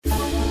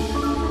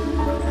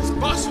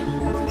bussin'.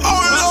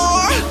 Oh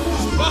Lord, It's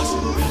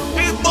bussin'.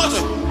 it's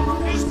bussin',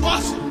 It's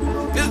bussin'.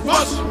 it's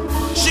bussin',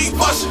 she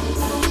bussin',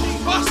 She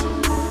bussin'.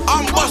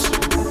 I'm bussin',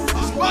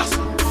 It's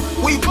bussin'.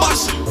 we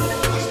bussin',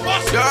 It's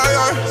bussin'. yeah,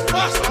 yeah. It's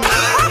bussin'.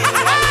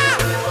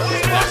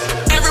 It's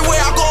bussin'.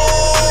 Everywhere I go,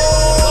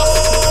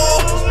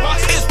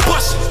 it's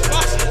bussin'.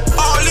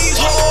 All these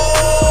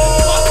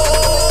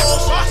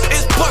hoes,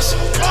 it's bussin'.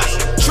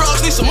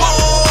 Drugs need some more,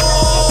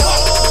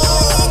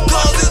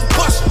 cause it's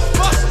bussin'.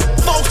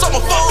 Folks on my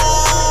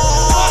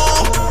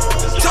phone,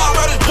 time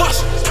out is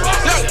bussin'.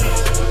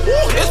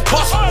 Yeah, it's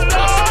bussin'.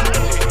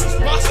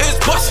 It's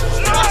bussin'.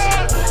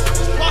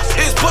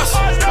 It's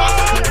bussin'.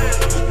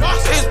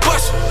 It's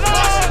bussin'.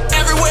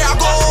 Everywhere I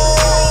go,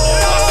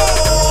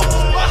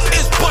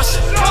 it's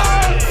bussin'.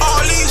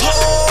 All these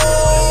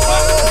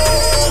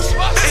hoes,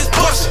 it's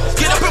bussin'.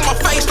 Get up in my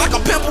face like a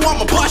pimple,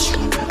 I'ma bust you.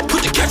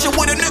 Put your ketchup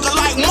with a nigga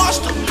like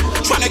mustard.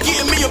 Tryna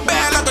get me a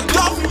bag like a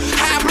dolphin.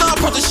 High blood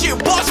pressure shit,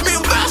 bust me a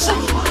vessel.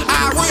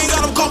 I ring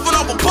got him coughing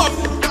up a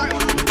puppy.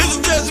 This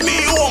is just me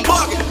who I'm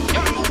bugging.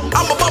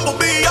 I'm a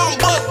bumblebee, I'm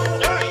buzzing.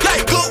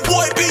 Like good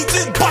boy Beatz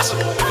is bussin'.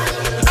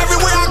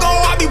 Everywhere I go,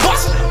 I be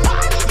bussin'.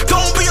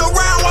 Don't be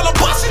around while I'm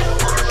bussin'.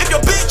 If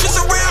your bitch is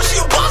around, she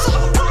a bussin'.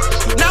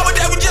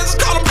 Nowadays we just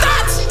call them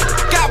dots.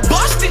 Got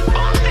busted,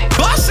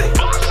 bussin'.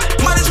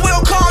 Might as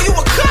well call you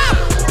a cop.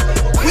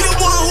 We the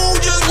one who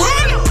just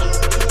run.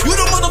 You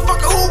the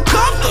motherfucker who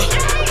cuffed her.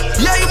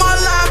 Yeah, you my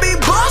line be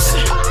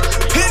bussin'.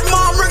 Hit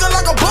mom ringing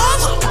like a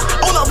buzzer.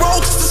 On the road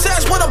to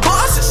success with the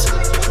buses.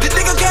 This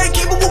nigga can't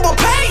keep up with my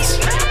pace.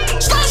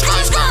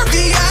 Skirt,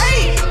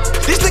 DA.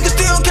 These niggas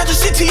still catchin'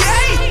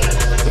 CTA.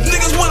 If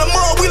niggas want a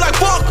mug, we like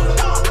fuck 'em.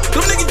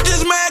 Them niggas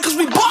just mad cause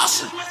we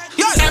bussin'.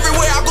 Yeah,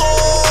 everywhere I go,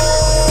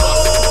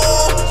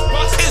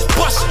 it's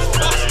bussin'.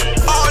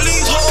 All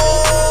these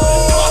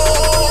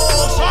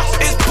hoes,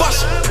 it's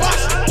bussin'.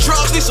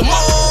 Drugs need some more,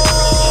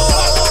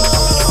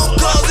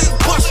 cause it's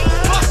bussin'.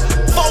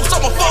 Folks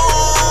on my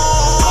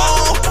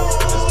phone,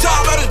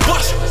 time out is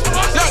bussin'.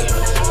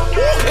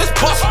 Yeah, it's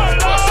bussin'.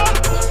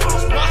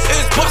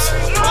 It's bussin'.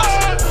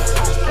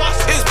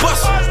 It's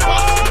bussin'.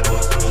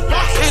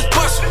 It's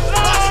bussin'.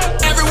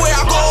 Everywhere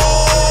I go,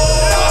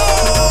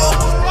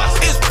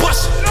 it's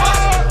bussin'.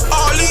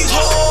 All these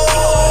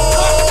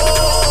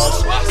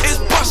hoes, it's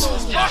bussin'.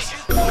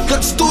 Got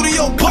the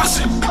studio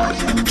bussin'.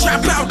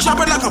 Trap out,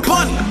 choppin' like a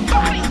bunny.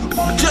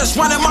 Just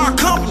running my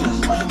company.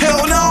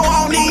 Hell no, I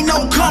don't need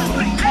no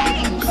company.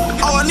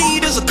 All I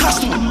need is a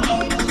customer.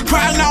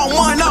 Riding on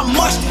one, I'm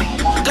musty.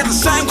 Got the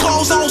same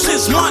clothes on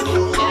since Monday.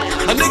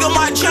 A nigga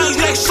might change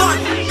next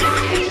Sunday.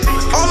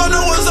 All I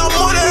know is I'm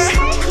money.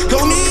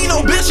 Don't need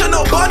no bitch or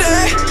nobody.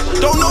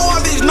 Don't know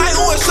if it's night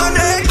or it's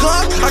Sunday.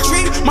 Cause I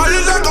treat my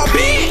little like a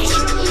bitch.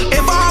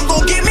 If I'm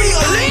gon' get me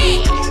a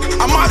lead,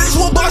 I might as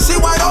well bust it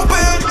wide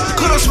open.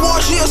 Could've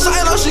sworn she a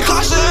sailor, she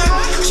caution.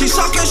 She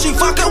suckin', she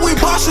fuckin', we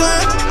bustin'.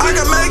 I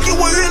can make it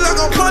with it like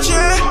I'm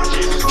punchin'.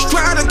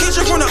 Straight out the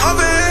kitchen from the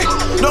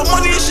oven. No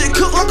money, shit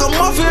cook like a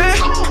muffin.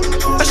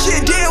 That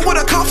shit dead with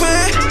a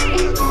coffin.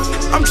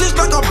 I'm just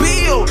like a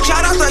bill.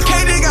 Shout out to K,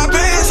 they got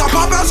bands. I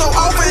pop out so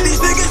often,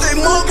 these niggas they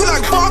mug, we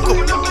like fuck 'em.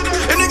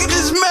 And niggas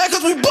just mad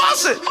cause we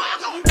bustin'.